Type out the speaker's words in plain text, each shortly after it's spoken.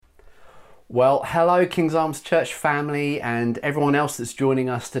Well, hello King's Arms Church family and everyone else that's joining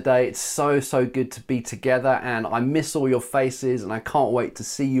us today. It's so good to be together, and I miss all your faces and I can't wait to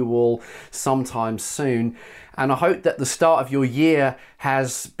see you all sometime soon. And I hope that the start of your year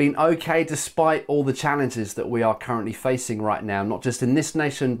has been okay despite all the challenges that we are currently facing right now, not just in this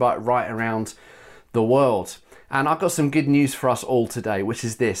nation but right around the world. And I've got some good news for us all today, which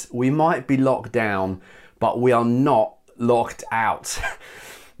is this: we might be locked down, but we are not locked out.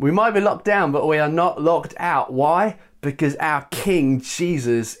 We might be locked down, but we are not locked out. Why? Because our King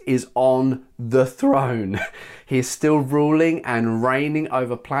Jesus is on the throne. He is still ruling and reigning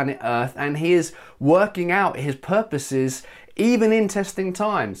over planet Earth, and he is working out his purposes even in testing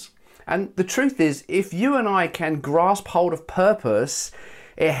times. And the truth is, if you and I can grasp hold of purpose,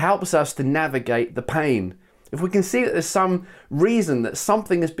 it helps us to navigate the pain. If we can see that there's some reason that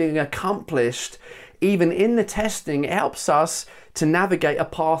something is being accomplished, even in the testing, it helps us to navigate a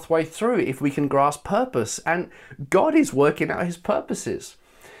pathway through if we can grasp purpose. And God is working out his purposes.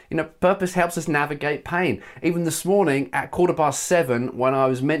 You know, purpose helps us navigate pain. Even this morning at 7:15, when I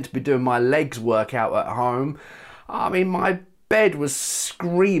was meant to be doing my legs workout at home, my bed was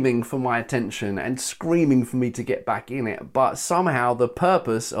screaming for my attention and screaming for me to get back in it. But somehow the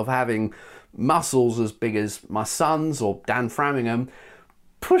purpose of having muscles as big as my son's or Dan Framingham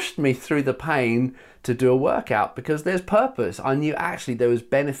pushed me through the pain to do a workout, because there's purpose. I knew actually there was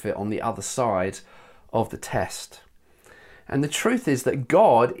benefit on the other side of the test. And the truth is that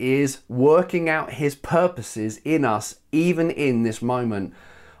God is working out his purposes in us, even in this moment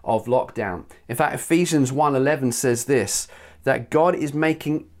of lockdown. In fact, Ephesians 1:11 says this, that God is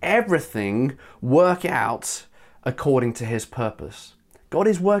making everything work out according to his purpose. God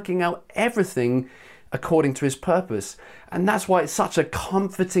is working out everything according to his purpose. And that's why it's such a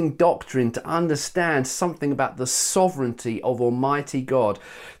comforting doctrine to understand something about the sovereignty of Almighty God,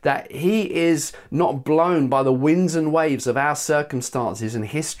 that he is not blown by the winds and waves of our circumstances and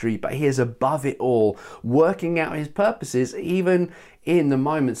history, but he is above it all, working out his purposes even in the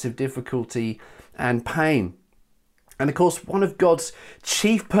moments of difficulty and pain. And of course, one of God's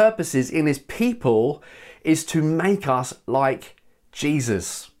chief purposes in his people is to make us like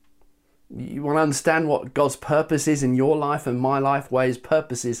Jesus. You want to understand what God's purpose is in your life and my life, where his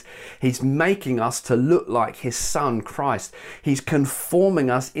purpose is? He's making us to look like his son, Christ. He's conforming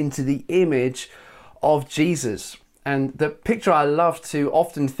us into the image of Jesus. And the picture I love to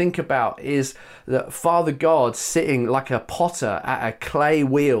often think about is that Father God sitting like a potter at a clay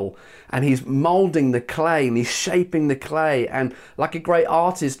wheel, and he's molding the clay and he's shaping the clay. And like a great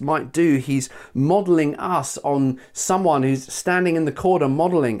artist might do, he's modeling us on someone who's standing in the corner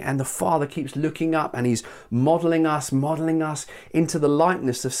modeling, and the Father keeps looking up and he's modeling us into the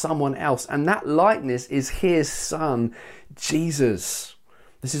likeness of someone else. And that likeness is his son, Jesus.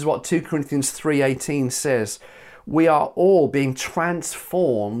 This is what 2 Corinthians 3:18 says. We are all being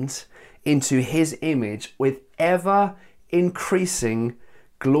transformed into his image with ever increasing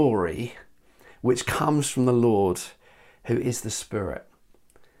glory, which comes from the Lord, who is the Spirit.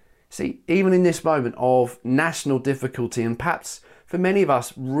 See, even in this moment of national difficulty, and perhaps for many of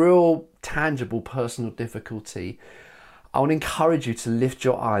us, real tangible personal difficulty, I want to encourage you to lift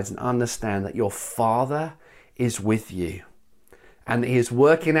your eyes and understand that your Father is with you, and that he is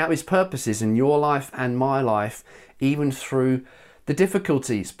working out his purposes in your life and my life, even through the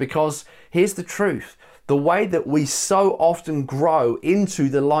difficulties. Because here's the truth: the way that we so often grow into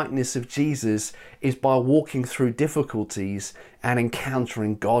the likeness of Jesus is by walking through difficulties and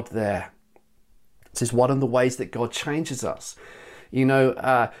encountering God there. This is one of the ways that God changes us. You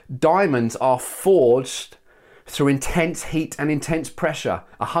know, diamonds are forged through intense heat and intense pressure,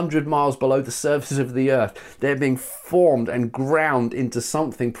 100 miles below the surface of the earth. They're being formed and ground into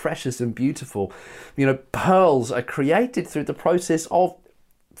something precious and beautiful. You know, pearls are created through the process of,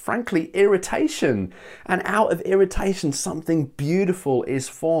 frankly, irritation. And out of irritation, something beautiful is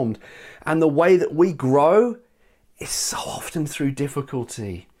formed. And the way that we grow is so often through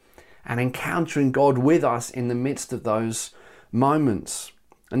difficulty and encountering God with us in the midst of those moments.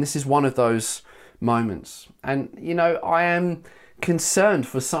 And this is one of those moments. And you know, I am concerned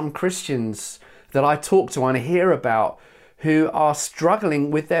for some Christians that I talk to and hear about who are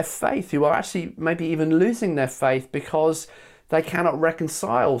struggling with their faith, who are actually maybe even losing their faith because they cannot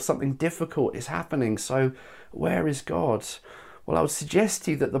reconcile something difficult is happening. So where is God? Well, I would suggest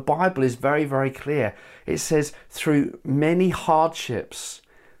to you that the Bible is very clear. It says, through many hardships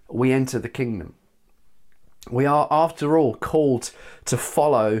we enter the kingdom. We are, after all, called to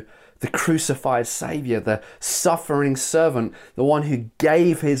follow the crucified Savior, the suffering servant, the one who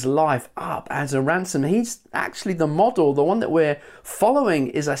gave his life up as a ransom. He's actually the model. The one that we're following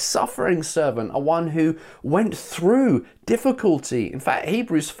is a suffering servant, a one who went through difficulty. In fact,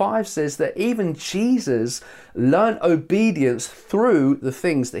 Hebrews 5 says that even Jesus learned obedience through the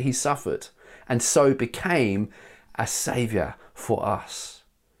things that he suffered, and so became a Savior for us.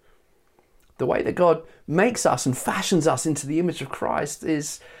 The way that God makes us and fashions us into the image of Christ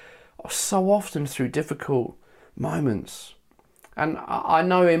is so often through difficult moments. And I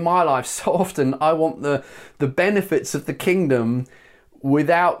know in my life, so often I want the benefits of the kingdom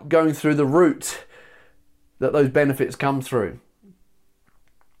without going through the route that those benefits come through.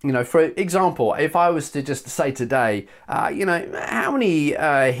 You know, for example, if I was to just say today, you know, how many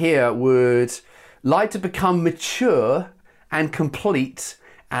here would like to become mature and complete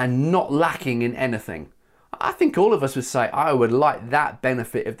and not lacking in anything? I think all of us would say, I would like that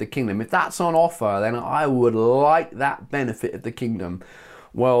benefit of the kingdom. If that's on offer, then I would like that benefit of the kingdom.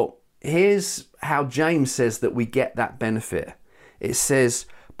 Well, here's how James says that we get that benefit. It says,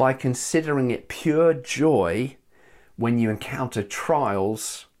 by considering it pure joy when you encounter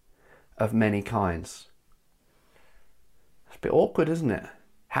trials of many kinds. It's a bit awkward, isn't it?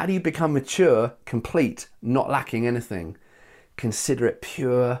 How do you become mature, complete, not lacking anything? Consider it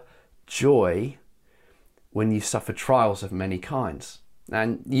pure joy when you suffer trials of many kinds.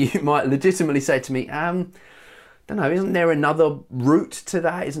 And you might legitimately say to me, don't know, isn't there another route to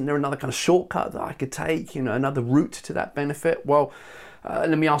that? Isn't there another kind of shortcut that I could take? You know, another route to that benefit? Well,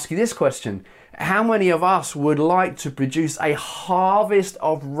 let me ask you this question. How many of us would like to produce a harvest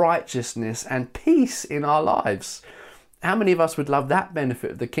of righteousness and peace in our lives? How many of us would love that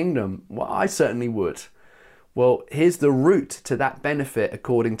benefit of the kingdom? Well, I certainly would. Well, here's the route to that benefit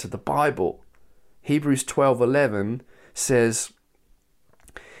according to the Bible. Hebrews 12:11 says,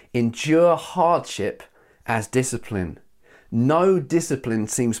 endure hardship as discipline. No discipline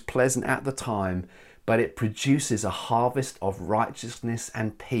seems pleasant at the time, but it produces a harvest of righteousness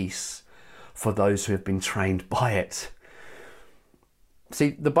and peace for those who have been trained by it.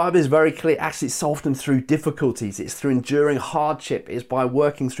 See, the Bible is very clear. Actually, it's so often through difficulties. It's through enduring hardship. It's by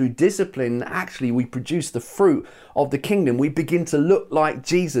working through discipline. Actually, we produce the fruit of the kingdom. We begin to look like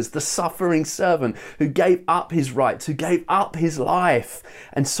Jesus, the suffering servant who gave up his rights, who gave up his life,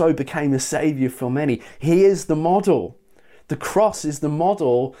 and so became a savior for many. He is the model. The cross is the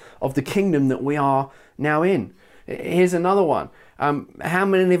model of the kingdom that we are now in. Here's another one. How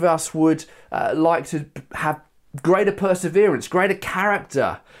many of us would like to have greater perseverance, greater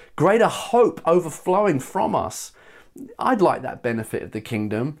character, greater hope overflowing from us? I'd like that benefit of the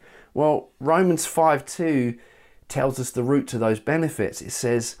kingdom. Well, Romans 5:2 tells us the route to those benefits. It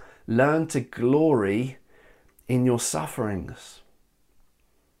says, learn to glory in your sufferings.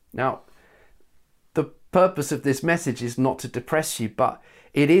 Now, the purpose of this message is not to depress you, but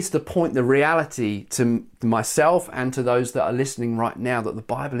it is to point the reality to myself and to those that are listening right now that the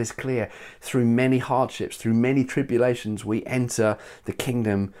Bible is clear. Through many hardships, through many tribulations, we enter the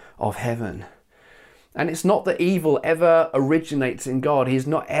kingdom of heaven. And it's not that evil ever originates in God. He is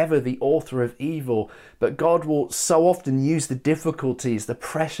not ever the author of evil, but God will so often use the difficulties, the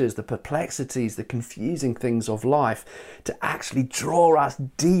pressures, the perplexities, the confusing things of life to actually draw us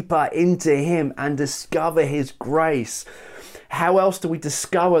deeper into Him and discover His grace. How else do we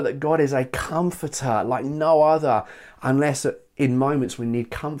discover that God is a comforter like no other unless in moments we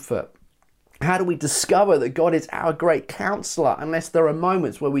need comfort? How do we discover that God is our great counselor unless there are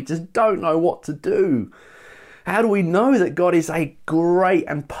moments where we just don't know what to do? How do we know that God is a great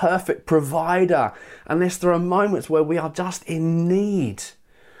and perfect provider unless there are moments where we are just in need?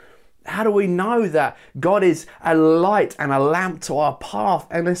 How do we know that God is a light and a lamp to our path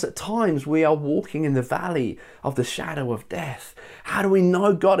unless at times we are walking in the valley of the shadow of death? How do we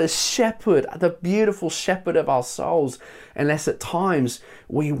know God is shepherd, the beautiful shepherd of our souls, unless at times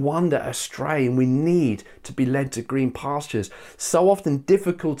we wander astray and we need to be led to green pastures? So often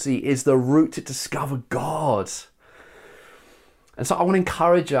difficulty is the route to discover God. And so I want to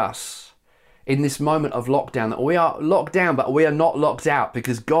encourage us in this moment of lockdown, that we are locked down, but we are not locked out,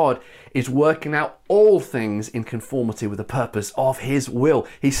 because God is working out all things in conformity with the purpose of His will.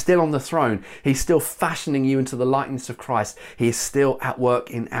 He's still on the throne. He's still fashioning you into the likeness of Christ. He is still at work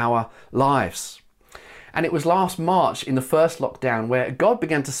in our lives. And it was last March in the first lockdown where God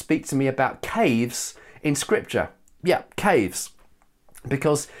began to speak to me about caves in Scripture. Yeah, caves.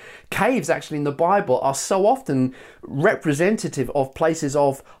 Because caves actually in the Bible are so often representative of places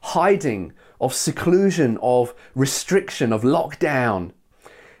of hiding, of seclusion, of restriction, of lockdown.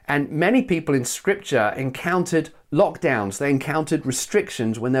 And many people in scripture encountered lockdowns, they encountered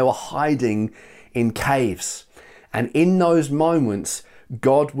restrictions when they were hiding in caves. And in those moments,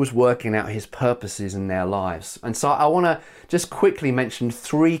 God was working out his purposes in their lives. And so I want to just quickly mention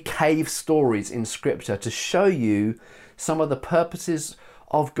 3 cave stories in scripture to show you some of the purposes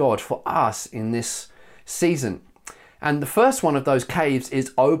of God for us in this season. And the first one of those caves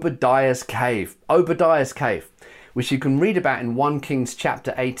is Obadiah's cave. Obadiah's cave, which you can read about in 1 Kings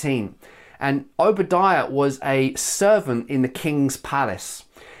chapter 18. And Obadiah was a servant in the king's palace.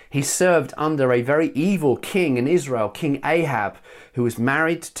 He served under a very evil king in Israel, King Ahab, who was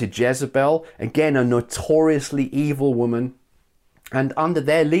married to Jezebel, again a notoriously evil woman. And under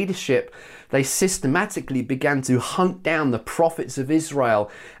their leadership, they systematically began to hunt down the prophets of Israel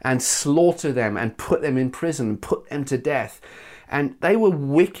and slaughter them and put them in prison and put them to death. And they were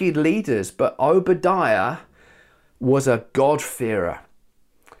wicked leaders, but Obadiah was a God-fearer.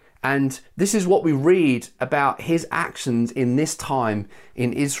 And this is what we read about his actions in this time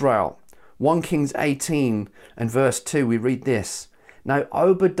in Israel. 1 Kings 18 and verse 2, we read this. Now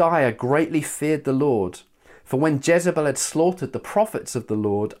Obadiah greatly feared the Lord, for when Jezebel had slaughtered the prophets of the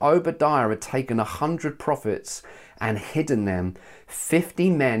Lord, Obadiah had taken 100 prophets and hidden them,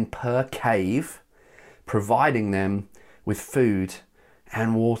 50 men per cave, providing them with food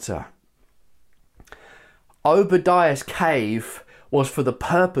and water. Obadiah's cave was for the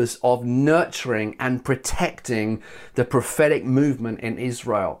purpose of nurturing and protecting the prophetic movement in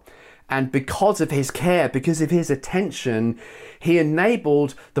Israel. And because of his care, because of his attention, he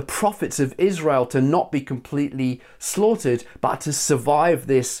enabled the prophets of Israel to not be completely slaughtered, but to survive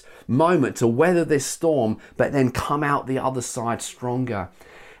this moment, to weather this storm, but then come out the other side stronger.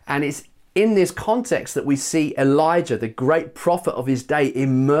 And it's in this context that we see Elijah, the great prophet of his day,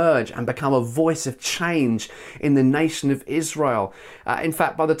 emerge and become a voice of change in the nation of Israel. In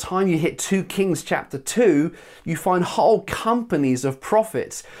fact, by the time you hit 2 Kings chapter 2, you find whole companies of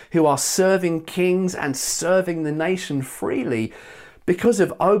prophets who are serving kings and serving the nation freely because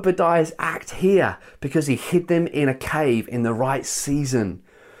of Obadiah's act here, because he hid them in a cave in the right season.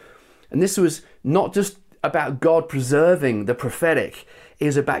 And this was not just about God preserving the prophetic,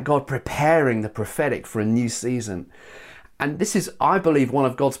 is about God preparing the prophetic for a new season. And this is, I believe, one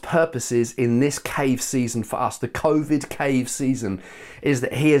of God's purposes in this cave season for us, the COVID cave season, is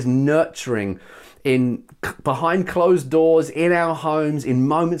that he is nurturing behind closed doors, in our homes, in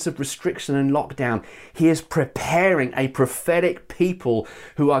moments of restriction and lockdown. He is preparing a prophetic people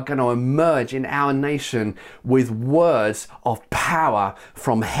who are going to emerge in our nation with words of power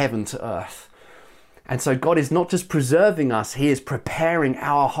from heaven to earth. And so God is not just preserving us, he is preparing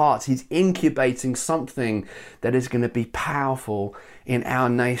our hearts. He's incubating something that is going to be powerful in our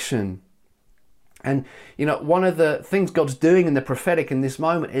nation. And, you know, one of the things God's doing in the prophetic in this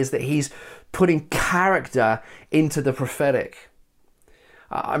moment is that he's putting character into the prophetic.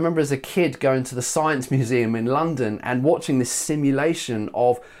 I remember as a kid going to the Science Museum in London and watching this simulation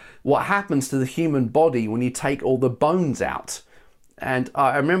of what happens to the human body when you take all the bones out. And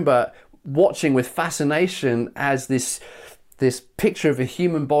I remember watching with fascination as this picture of a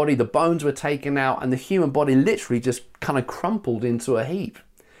human body, the bones were taken out and the human body literally just kind of crumpled into a heap.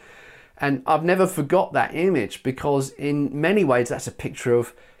 And I've never forgot that image because in many ways that's a picture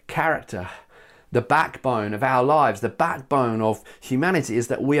of character. The backbone of our lives, the backbone of humanity is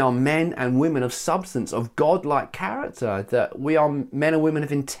that we are men and women of substance, of God-like character, that we are men and women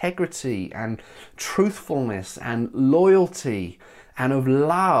of integrity and truthfulness and loyalty and of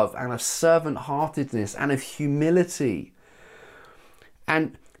love and of servant-heartedness and of humility.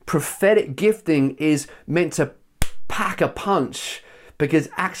 And prophetic gifting is meant to pack a punch because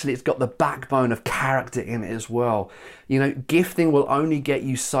actually it's got the backbone of character in it as well. You know, gifting will only get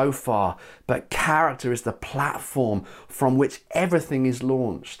you so far, but character is the platform from which everything is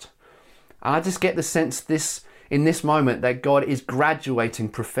launched. And I just get the sense in this moment that God is graduating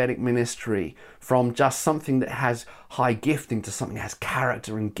prophetic ministry from just something that has high gifting to something that has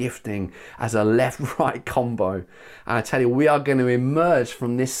character and gifting as a left-right combo. And I tell you, we are going to emerge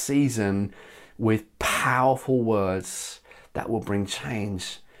from this season with powerful words that will bring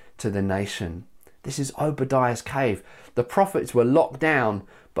change to the nation. This is Obadiah's cave. The prophets were locked down,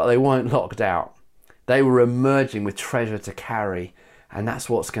 but they weren't locked out. They were emerging with treasure to carry, and that's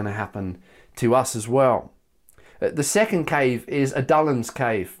what's going to happen to us as well. The second cave is Adullam's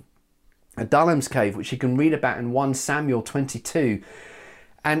cave. Adullam's cave, which you can read about in 1 Samuel 22.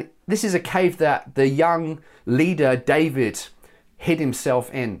 And this is a cave that the young leader David hid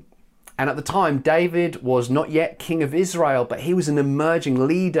himself in. And at the time, David was not yet king of Israel, but he was an emerging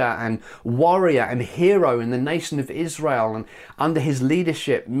leader and warrior and hero in the nation of Israel. And under his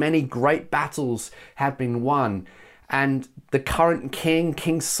leadership, many great battles had been won. And the current king,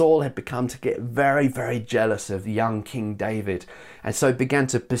 King Saul, had begun to get very, very jealous of young King David. And so began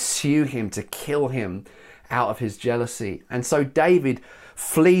to pursue him, to kill him out of his jealousy. And so David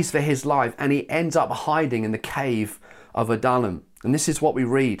flees for his life and he ends up hiding in the cave of Adullam. And this is what we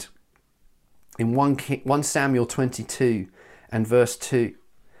read in 1 Samuel 22 and verse 2.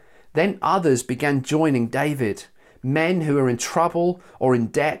 Then others began joining David, men who were in trouble or in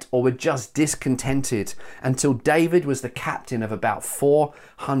debt or were just discontented, until David was the captain of about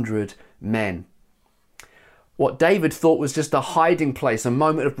 400 men. What David thought was just a hiding place, a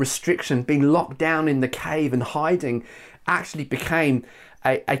moment of restriction, being locked down in the cave and hiding, actually became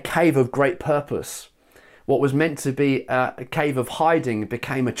a cave of great purpose. What was meant to be a cave of hiding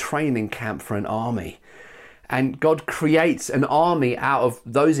became a training camp for an army. And God creates an army out of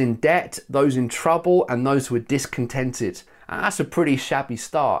those in debt, those in trouble, and those who are discontented. And that's a pretty shabby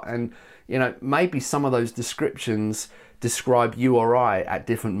start. And, you know, maybe some of those descriptions describe you or I at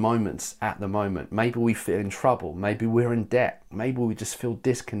different moments at the moment. Maybe we feel in trouble. Maybe we're in debt. Maybe we just feel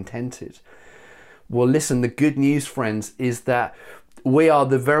discontented. Well, listen, the good news, friends, is that we are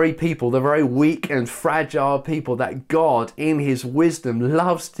the very people, the very weak and fragile people that God, in his wisdom,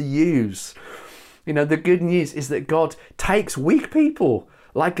 loves to use. You know, the good news is that God takes weak people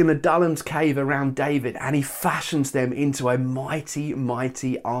like in Adullam's cave around David and he fashions them into a mighty,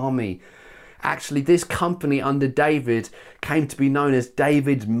 mighty army. Actually, this company under David came to be known as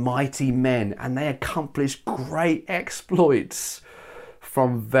David's mighty men, and they accomplished great exploits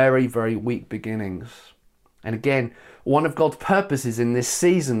from very, very weak beginnings. And again, one of God's purposes in this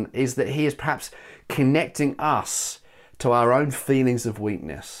season is that he is perhaps connecting us to our own feelings of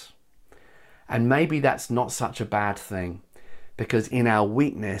weakness. And maybe that's not such a bad thing, because in our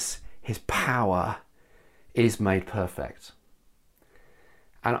weakness, his power is made perfect.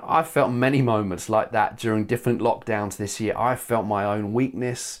 And I've felt many moments like that during different lockdowns this year. I felt my own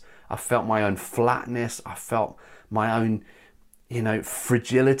weakness. I felt my own flatness. I felt my own,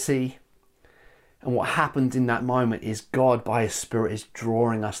 fragility. And what happened in that moment is God, by his Spirit, is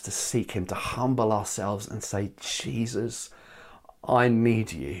drawing us to seek him, to humble ourselves and say, Jesus, I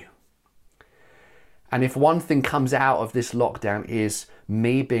need you. And if one thing comes out of this lockdown is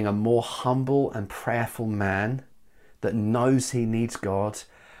me being a more humble and prayerful man that knows he needs God,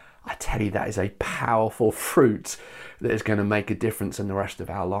 I tell you, that is a powerful fruit that is going to make a difference in the rest of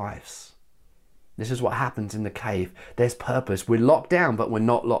our lives. This is what happens in the cave. There's purpose. We're locked down, but we're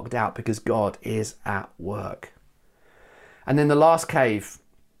not locked out because God is at work. And then the last cave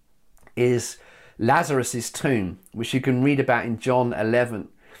is Lazarus's tomb, which you can read about in John 11.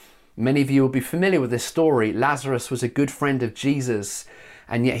 Many of you will be familiar with this story. Lazarus was a good friend of Jesus,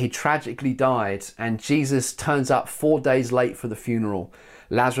 and yet he tragically died, and Jesus turns up 4 days late for the funeral.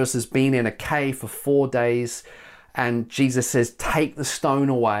 Lazarus has been in a cave for 4 days, and Jesus says, take the stone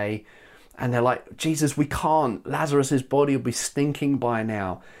away. And they're like, Jesus, we can't. Lazarus's body will be stinking by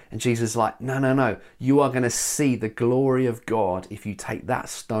now. And Jesus is like, no. You are going to see the glory of God if you take that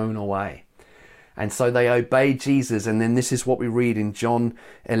stone away. And so they obey Jesus. And then this is what we read in John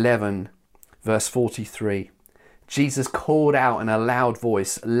 11, verse 43. Jesus called out in a loud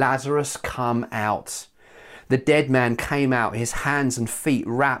voice, Lazarus, come out. The dead man came out, his hands and feet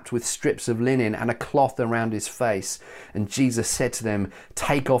wrapped with strips of linen and a cloth around his face. And Jesus said to them,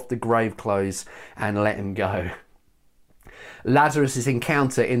 take off the grave clothes and let him go. Lazarus'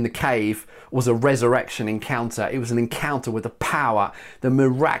 encounter in the cave was a resurrection encounter. It was an encounter with the power, the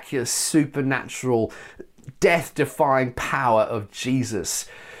miraculous, supernatural, death-defying power of Jesus,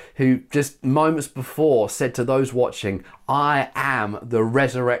 who just moments before said to those watching, I am the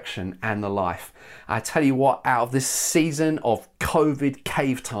resurrection and the life. I tell you what, out of this season of COVID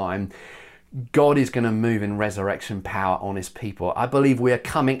cave time, God is going to move in resurrection power on his people. I believe we are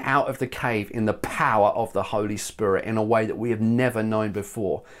coming out of the cave in the power of the Holy Spirit in a way that we have never known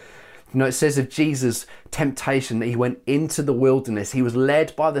before. It says of Jesus' temptation that he went into the wilderness. He was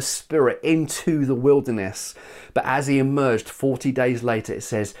led by the Spirit into the wilderness. But as he emerged 40 days later, it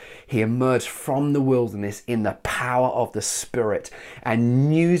says he emerged from the wilderness in the power of the Spirit, and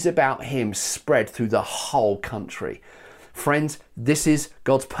news about him spread through the whole country. Friends, this is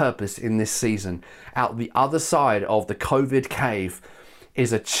God's purpose in this season. Out the other side of the COVID cave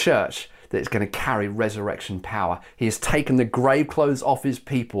is a church that's going to carry resurrection power. He has taken the grave clothes off his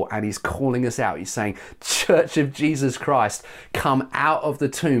people and he's calling us out. He's saying, Church of Jesus Christ, come out of the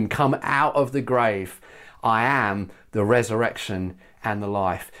tomb, come out of the grave. I am the resurrection and the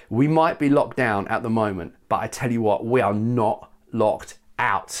life. We might be locked down at the moment, but I tell you what, we are not locked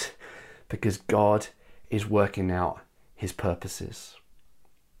out because God is working out his purposes.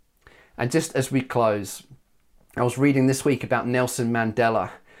 And just as we close, I was reading this week about Nelson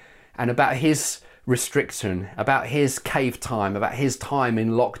Mandela and about his restriction, about his cave time, about his time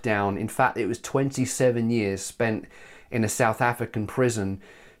in lockdown. In fact, it was 27 years spent in a South African prison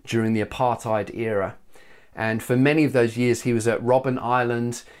during the apartheid era. And for many of those years, he was at Robben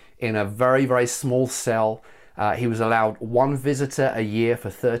Island in a very, very small cell. He was allowed one visitor a year for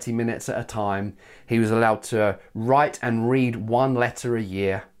 30 minutes at a time. He was allowed to write and read one letter a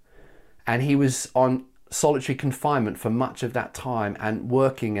year. And he was on solitary confinement for much of that time and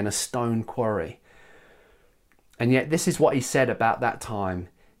working in a stone quarry. And yet this is what he said about that time.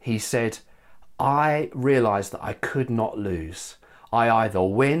 He said, I realized that I could not lose. I either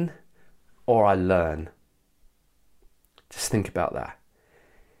win or I learn. Just think about that.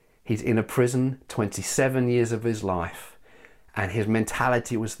 He's in a prison 27 years of his life, and his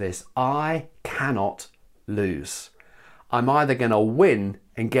mentality was this: I cannot lose. I'm either going to win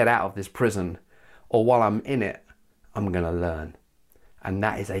and get out of this prison, or while I'm in it, I'm going to learn. And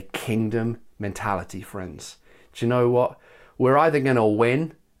that is a kingdom mentality, friends. Do you know what? We're either going to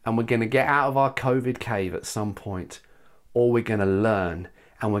win and we're going to get out of our COVID cave at some point, or we're going to learn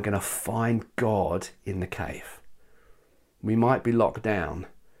and we're going to find God in the cave. We might be locked down,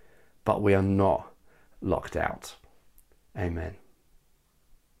 but we are not locked out. Amen.